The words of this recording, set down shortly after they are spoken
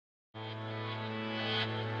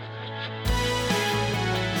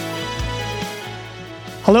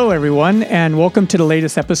Hello, everyone, and welcome to the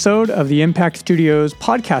latest episode of the Impact Studios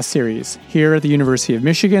podcast series here at the University of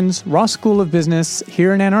Michigan's Ross School of Business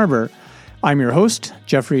here in Ann Arbor. I'm your host,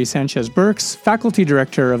 Jeffrey Sanchez-Burks, Faculty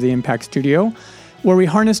Director of the Impact Studio, where we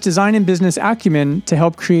harness design and business acumen to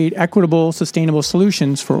help create equitable, sustainable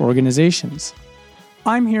solutions for organizations.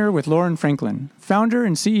 I'm here with Lauren Franklin, founder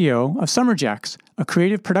and CEO of Summerjacks, a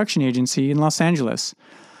creative production agency in Los Angeles.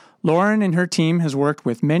 Lauren and her team has worked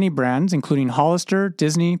with many brands, including Hollister,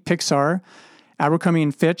 Disney, Pixar,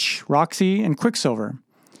 Abercrombie & Fitch, Roxy, and Quiksilver.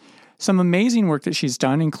 Some amazing work that she's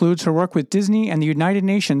done includes her work with Disney and the United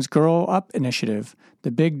Nations Grow Up Initiative,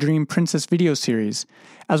 the Big Dream Princess video series,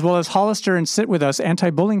 as well as Hollister and Sit With Us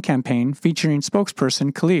anti-bullying campaign featuring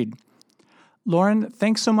spokesperson Khalid. Lauren,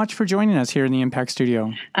 thanks so much for joining us here in the Impact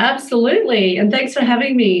Studio. Absolutely. And thanks for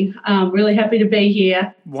having me. I'm really happy to be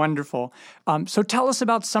here. Wonderful. So tell us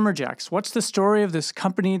about Summerjacks. What's the story of this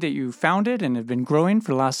company that you founded and have been growing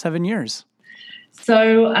for the last 7 years?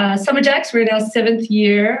 So Summerjacks, we're in our 7th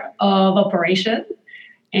year of operation.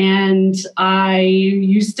 And I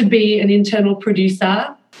used to be an internal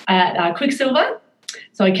producer at Quiksilver.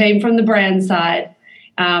 So I came from the brand side.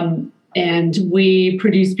 And we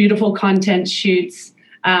produce beautiful content shoots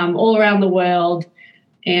all around the world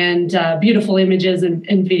and beautiful images and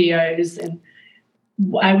videos. And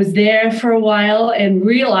I was there for a while and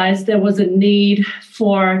realized there was a need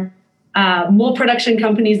for more production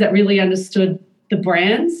companies that really understood the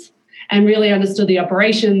brands and really understood the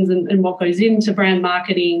operations and what goes into brand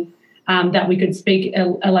marketing, that we could speak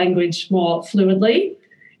a language more fluidly.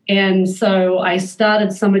 And so I started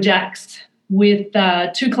Summerjacks with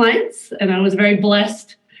 2 clients, and I was very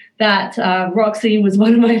blessed that Roxy was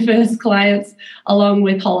one of my first clients, along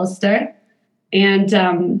with Hollister,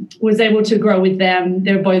 and was able to grow with them.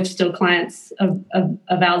 They're both still clients of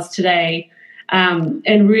ours today,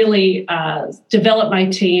 and really develop my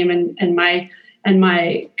team and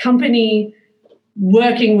my company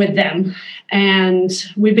working with them. And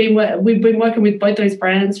we've been working with both those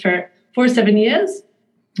brands for 7 years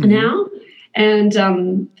now.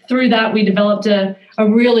 And through that, we developed a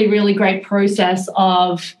really, really great process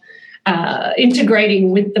of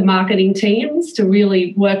integrating with the marketing teams to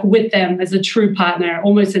really work with them as a true partner,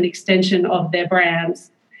 almost an extension of their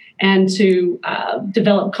brands, and to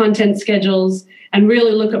develop content schedules and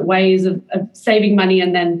really look at ways of saving money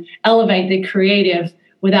and then elevate the creative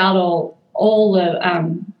without all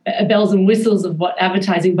the bells and whistles of what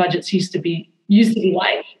advertising budgets used to be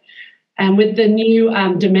like. And with the new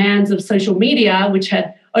demands of social media, which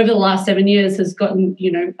had over the last 7 years has gotten,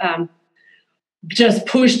 just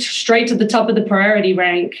pushed straight to the top of the priority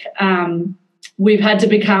rank, we've had to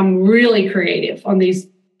become really creative on these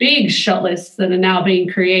big shot lists that are now being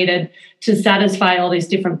created to satisfy all these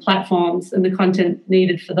different platforms and the content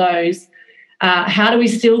needed for those. How do we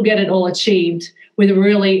still get it all achieved with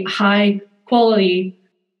really high quality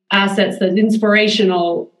assets, that's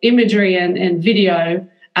inspirational imagery and video,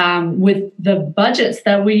 with the budgets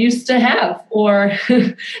that we used to have, or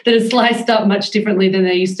that are sliced up much differently than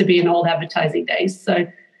they used to be in old advertising days. So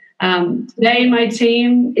today my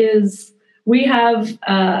team we have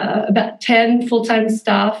about 10 full-time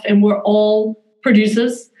staff, and we're all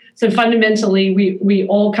producers. So fundamentally, we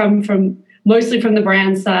all come mostly from the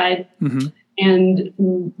brand side, and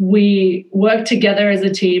we work together as a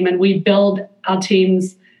team, and we build our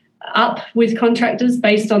teams up with contractors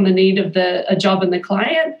based on the need of a job and the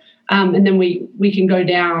client, and then we can go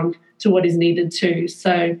down to what is needed too.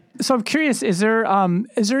 So I'm curious: is there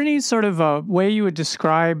any sort of a way you would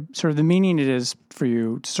describe sort of the meaning it is for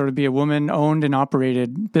you to sort of be a woman-owned and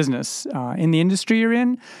operated business in the industry you're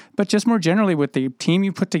in, but just more generally with the team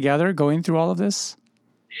you put together going through all of this?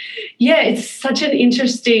 Yeah, it's such an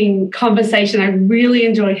interesting conversation. I really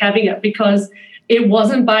enjoy having it because it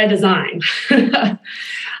wasn't by design.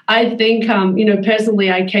 I think,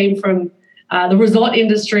 personally, I came from the resort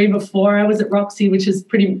industry before. I was at Roxy, which is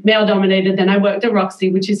pretty male-dominated. Then I worked at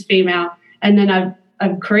Roxy, which is female. And then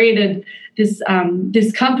I've created this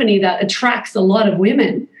company that attracts a lot of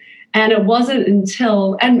women. And it wasn't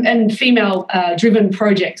until, and female-driven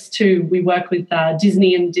projects too. We work with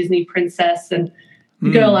Disney and Disney Princess and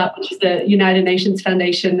Girl Up, which is the United Nations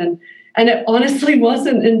Foundation. And it honestly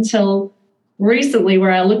wasn't until recently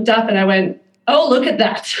where I looked up and I went, oh, look at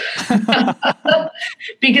that.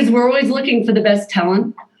 Because we're always looking for the best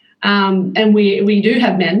talent. And we do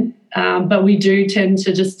have men, but we do tend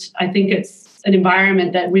to I think it's an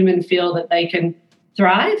environment that women feel that they can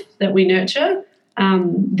thrive, that we nurture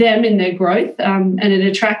them in their growth, and it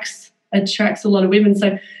attracts a lot of women.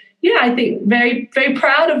 So, yeah, I think very, very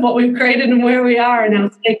proud of what we've created and where we are and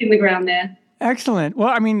our stake in the ground there. Excellent. Well,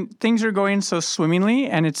 I mean, things are going so swimmingly,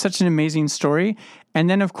 and it's such an amazing story. And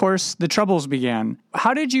then, of course, the troubles began.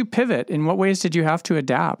 How did you pivot? In what ways did you have to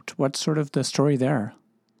adapt? What's sort of the story there?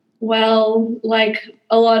 Well, like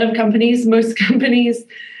a lot of companies, most companies,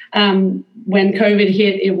 when COVID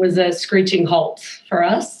hit, it was a screeching halt for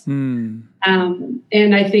us. And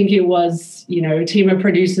I think it was, a team of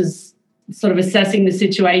producers sort of assessing the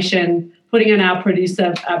situation, putting on our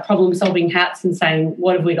producer problem-solving hats and saying,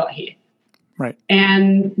 what have we got here? Right.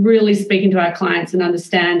 And really speaking to our clients and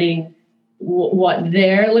understanding what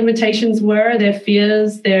their limitations were, their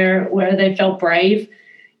fears, where they felt brave,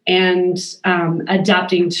 and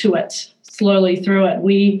adapting to it slowly through it.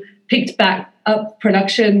 We picked back up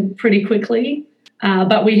production pretty quickly,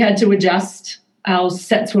 but we had to adjust. Our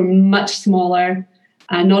sets were much smaller.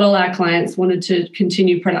 Not all our clients wanted to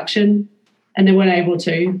continue production, and they weren't able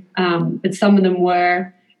to, but some of them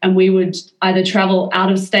were, and we would either travel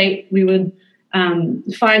out of state, we would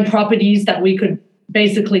find properties that we could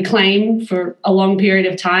basically claim for a long period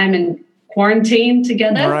of time and quarantine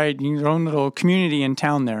together. Right, your own little community in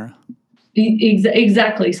town there.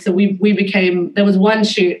 Exactly. So we became, there was one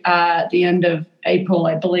shoot at the end of April,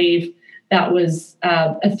 I believe, that was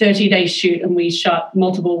a 30-day shoot, and we shot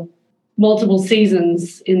multiple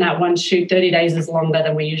seasons in that one shoot. 30 days is longer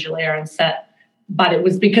than we usually are on set. But it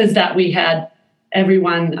was because that we had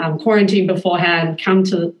everyone quarantined beforehand, come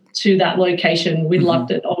to that location. We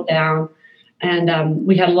locked it all down, and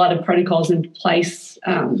we had a lot of protocols in place.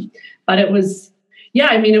 But it was,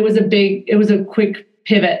 it was a quick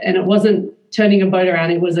pivot, and it wasn't turning a boat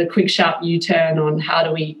around. It was a quick, sharp U-turn on how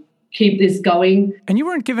do we keep this going. And you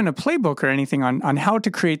weren't given a playbook or anything on how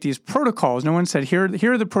to create these protocols. No one said, here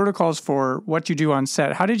are the protocols for what you do on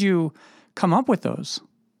set. How did you come up with those?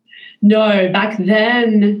 No, back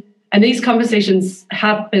then, and these conversations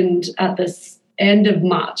happened at this end of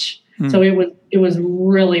March. So it was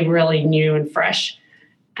really, really new and fresh.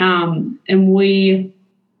 And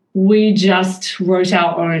we just wrote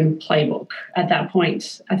our own playbook at that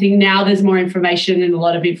point. I think now there's more information and a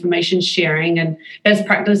lot of information sharing, and best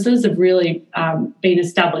practices have really been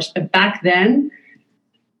established. But back then,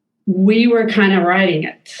 we were kind of writing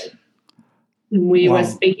it. And we were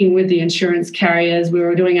speaking with the insurance carriers. We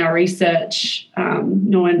were doing our research.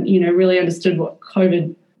 No one, really understood what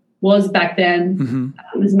COVID was back then,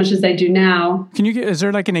 as much as they do now. Is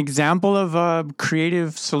there like an example of a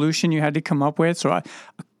creative solution you had to come up with? So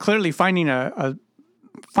clearly finding a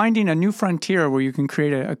new frontier where you can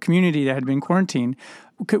create a community that had been quarantined.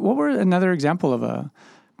 What were another example of a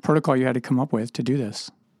protocol you had to come up with to do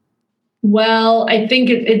this? Well, I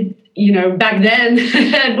think it back then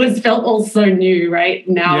it felt all so new, right?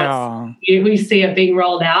 Now we see it being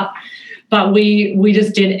rolled out, but we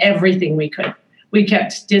just did everything we could. We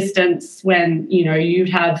kept distance when, you'd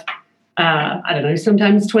have,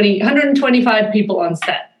 sometimes 125 people on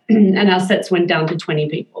set, and our sets went down to 20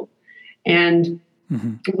 people. And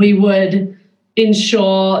we would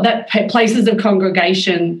ensure that places of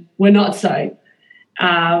congregation were not so.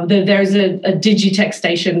 There's a Digitech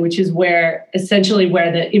station, which is where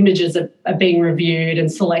the images are being reviewed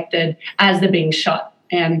and selected as they're being shot.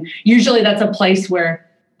 And usually that's a place where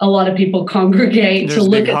a lot of people congregate to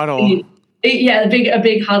look at a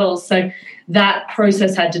big huddle. So that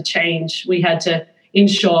process had to change. We had to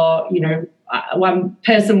ensure, one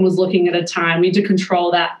person was looking at a time. We had to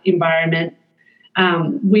control that environment.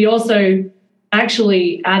 We also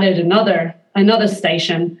actually added another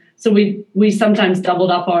station. So we sometimes doubled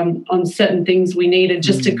up on certain things we needed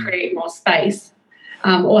just to create more space,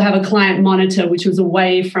 or have a client monitor, which was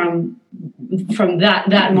away from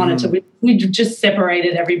that monitor. We just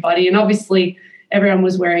separated everybody, and obviously everyone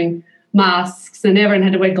was wearing masks, and everyone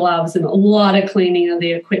had to wear gloves, and a lot of cleaning of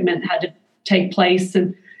the equipment had to take place.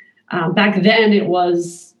 And back then it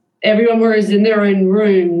was everyone was in their own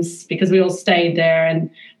rooms because we all stayed there,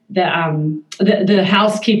 and the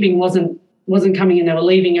housekeeping wasn't coming in. They were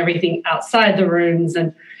leaving everything outside the rooms,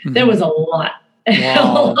 and there was a lot.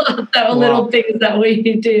 Wow. Little things that we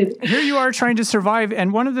did. Here you are trying to survive.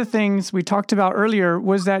 And one of the things we talked about earlier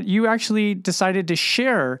was that you actually decided to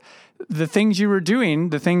share the things you were doing,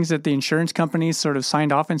 the things that the insurance companies sort of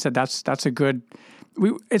signed off and said, that's a good,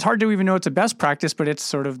 it's hard to even know it's a best practice, but it's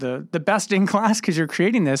sort of the best in class because you're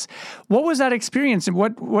creating this. What was that experience, and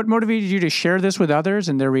what motivated you to share this with others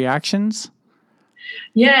and their reactions?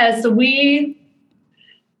 Yeah, so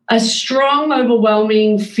a strong,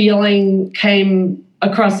 overwhelming feeling came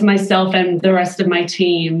across myself and the rest of my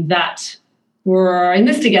team that we're in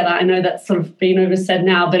this together. I know that's sort of been oversaid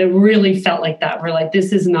now, but it really felt like that. We're like,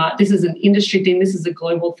 this is an industry thing. This is a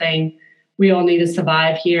global thing. We all need to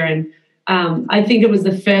survive here. And I think it was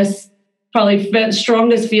the first probably the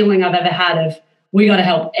strongest feeling I've ever had of we got to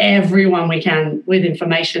help everyone we can with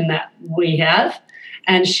information that we have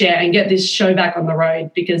and share and get this show back on the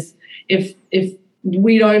road. Because if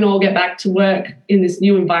we don't all get back to work in this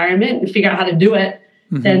new environment and figure out how to do it,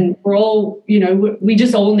 then we're all, we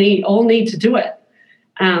just all need to do it.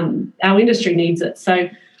 Our industry needs it. So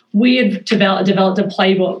we had developed a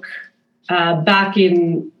playbook back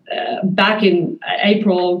in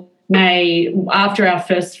April, May, after our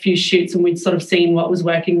first few shoots, and we'd sort of seen what was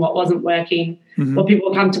working, what wasn't working, what people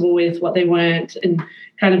were comfortable with, what they weren't, and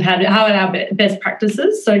kind of had our best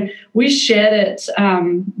practices. So we shared it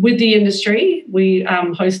with the industry. We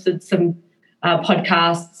hosted some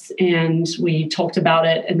podcasts and we talked about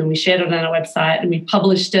it, and then we shared it on our website and we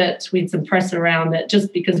published it. We had some press around it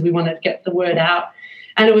just because we wanted to get the word out.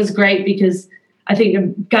 And it was great because I think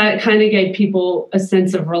it kind of gave people a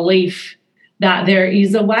sense of relief that there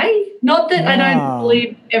is a way. Not that I don't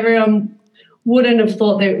believe everyone wouldn't have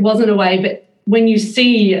thought there wasn't a way, but when you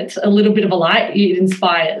see it, a little bit of a light, it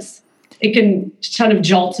inspires. It can kind of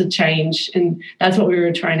jolt to change, and that's what we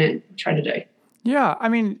were trying to do. Yeah, I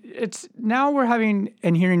mean, now we're having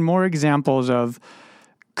and hearing more examples of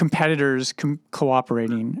competitors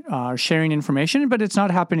cooperating, sharing information, but it's not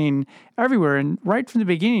happening everywhere. And right from the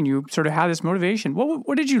beginning, you sort of had this motivation.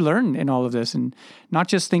 What did you learn in all of this? And not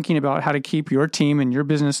just thinking about how to keep your team and your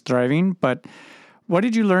business thriving, but what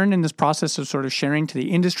did you learn in this process of sort of sharing to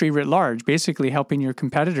the industry writ large, basically helping your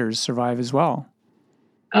competitors survive as well?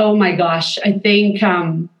 Oh my gosh, I think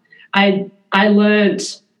I learned.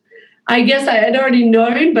 I guess I had already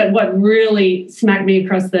known, but what really smacked me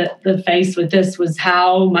across the face with this was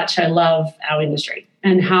how much I love our industry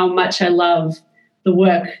and how much I love the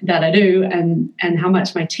work that I do and how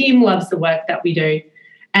much my team loves the work that we do.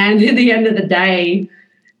 And at the end of the day,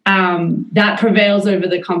 that prevails over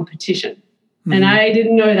the competition. And I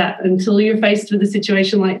didn't know that until you're faced with a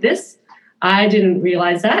situation like this. I didn't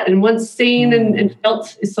realize that. And once seen and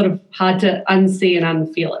felt, it's sort of hard to unsee and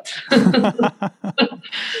unfeel it.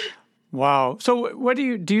 Wow. So what do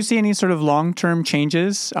you see any sort of long-term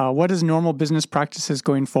changes? What is normal business practices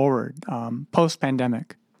going forward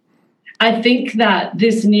post-pandemic? I think that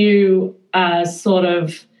this new sort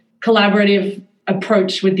of collaborative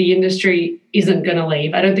approach with the industry isn't going to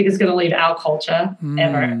leave. I don't think it's going to leave our culture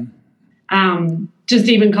ever. Just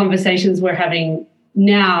even conversations we're having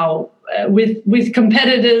now with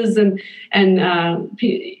competitors and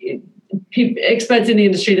experts in the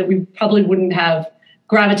industry that we probably wouldn't have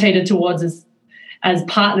gravitated towards as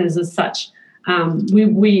partners as such.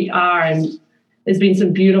 We are, and there's been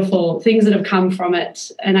some beautiful things that have come from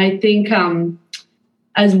it. And I think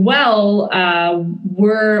as well,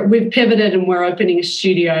 we've pivoted and we're opening a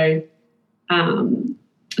studio,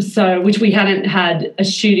 which we hadn't had a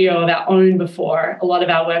studio of our own before. A lot of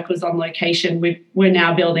our work was on location. We're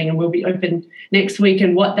now building and we'll be open next week.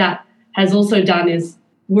 And what that has also done is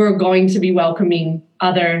we're going to be welcoming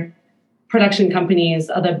other production companies,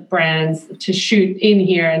 other brands to shoot in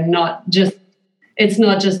here, and it's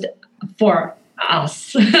not just for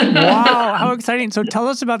us. Wow, how exciting. So tell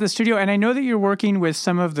us about the studio. And I know that you're working with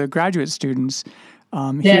some of the graduate students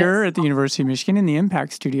here at the University of Michigan in the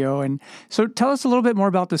Impact Studio. And so tell us a little bit more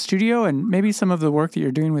about the studio and maybe some of the work that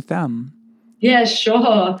you're doing with them. Yeah,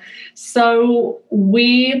 sure. So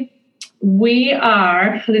we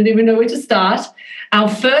are, I don't even know where to start. Our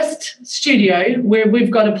first studio, where we've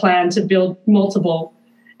got a plan to build multiple,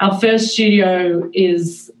 our first studio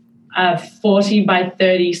is a 40 by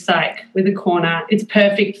 30 psych with a corner. It's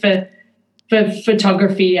perfect for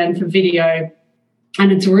photography and for video.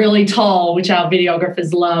 And it's really tall, which our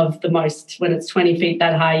videographers love the most. When it's 20 feet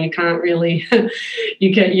that high, you can't really,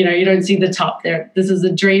 you don't see the top there. This is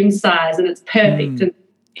a dream size and it's perfect. And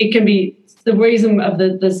it can be, the reason of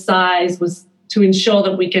the size was to ensure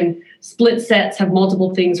that we can split sets, have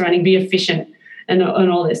multiple things running, be efficient and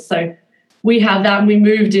all this. So we have that and we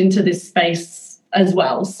moved into this space as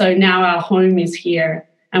well. So now our home is here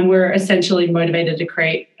and we're essentially motivated to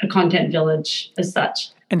create a content village as such.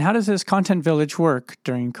 And how does this content village work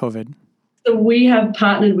during COVID? So we have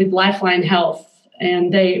partnered with Lifeline Health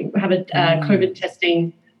and they have a COVID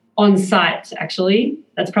testing on site, actually.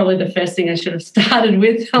 That's probably the first thing I should have started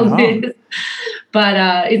with on this.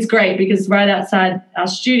 But it's great because right outside our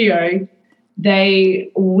studio,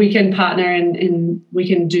 we can partner and we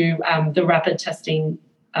can do the rapid testing,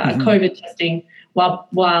 COVID testing,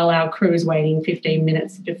 while our crew is waiting 15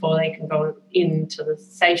 minutes before they can go into the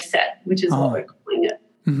safe set, which is what we're calling it.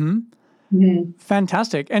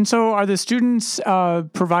 Fantastic. And so are the students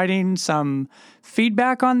providing some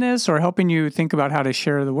feedback on this or helping you think about how to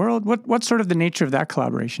share the world? What's sort of the nature of that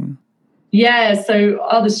collaboration? Yeah, so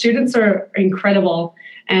the students are incredible.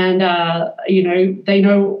 And, they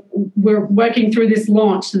know we're working through this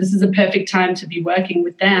launch. So this is a perfect time to be working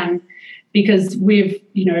with them because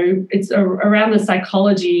it's around the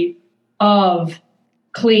psychology of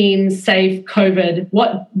clean, safe COVID.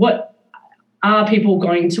 What are people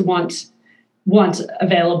going to want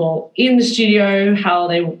available in the studio? How are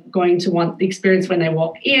they going to want the experience when they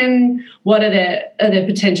walk in? What are their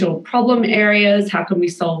potential problem areas? How can we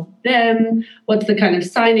solve them? What's the kind of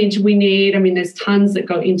signage we need? I mean, there's tons that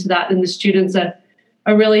go into that, and the students are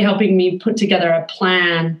really helping me put together a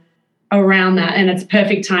plan around that, and it's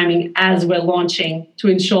perfect timing as we're launching to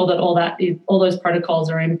ensure that all those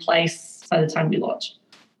protocols are in place by the time we launch.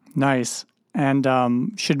 Nice. And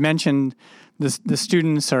should mention the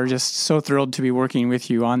students are just so thrilled to be working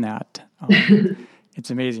with you on that.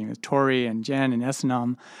 It's amazing with Tori and Jen and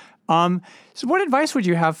Esanam. So what advice would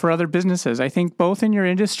you have for other businesses? I think both in your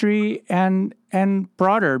industry and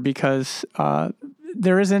broader, because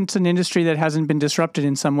there isn't an industry that hasn't been disrupted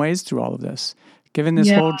in some ways through all of this, given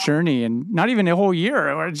this whole journey, and not even a whole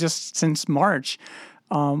year, or just since March.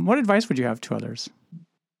 What advice would you have to others?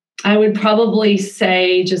 I would probably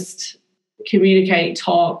say just communicate,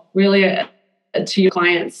 talk, really to your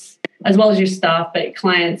clients as well as your staff, but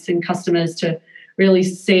clients and customers to really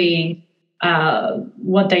see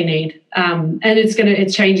what they need. And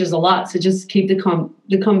it changes a lot. So just keep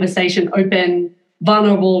the conversation open,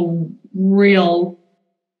 vulnerable, real,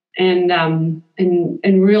 and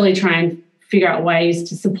really try and figure out ways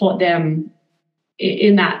to support them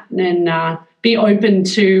in that, and be open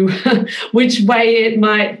to which way it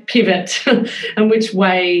might pivot and which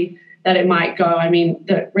way that it might go. I mean,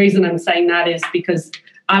 the reason I'm saying that is because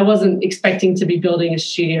I wasn't expecting to be building a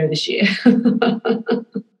studio this year.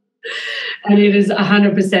 And it is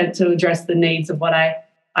 100% to address the needs of what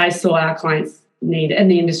I saw our clients need and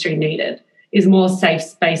the industry needed, is more safe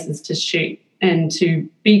spaces to shoot and to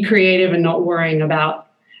be creative and not worrying about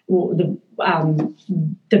the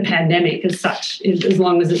pandemic as such, as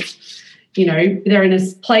long as it's, they're in a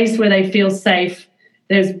place where they feel safe,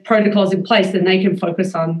 there's protocols in place, then they can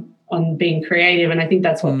focus on being creative. And I think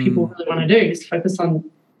that's what people really want to do, is focus on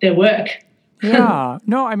their work. Yeah.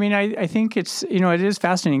 No, I mean, I think it's, it is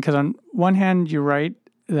fascinating because on one hand, you're right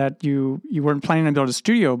that you weren't planning to build a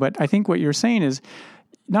studio, but I think what you're saying is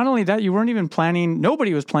not only that, you weren't even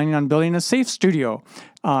nobody was planning on building a safe studio,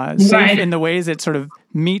 safe in the ways that sort of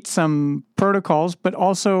meet some protocols, but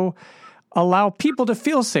also allow people to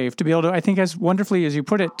feel safe, to be able to, I think as wonderfully as you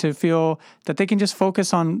put it, to feel that they can just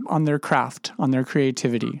focus on their craft, on their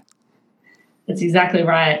creativity. That's exactly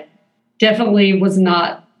right. Definitely was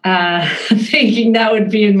not thinking that would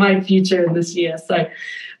be in my future this year. So,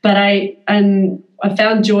 but I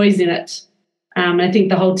found joys in it. I think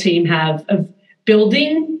the whole team have, of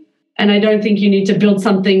building, and I don't think you need to build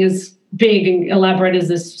something as big and elaborate as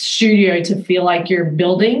a studio to feel like you're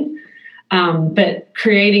building. But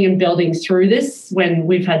creating and building through this, when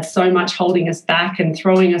we've had so much holding us back and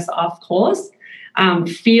throwing us off course,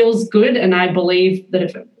 feels good. And I believe that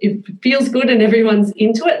if it feels good and everyone's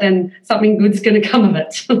into it, then something good's going to come of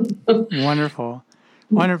it. Wonderful.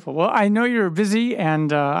 Wonderful. Well, I know you're busy,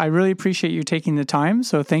 and I really appreciate you taking the time.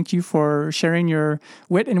 So thank you for sharing your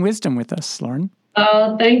wit and wisdom with us, Lauren.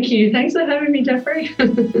 Oh, thank you. Thanks for having me, Jeffrey.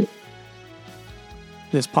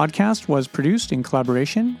 This podcast was produced in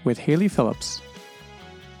collaboration with Haley Phillips.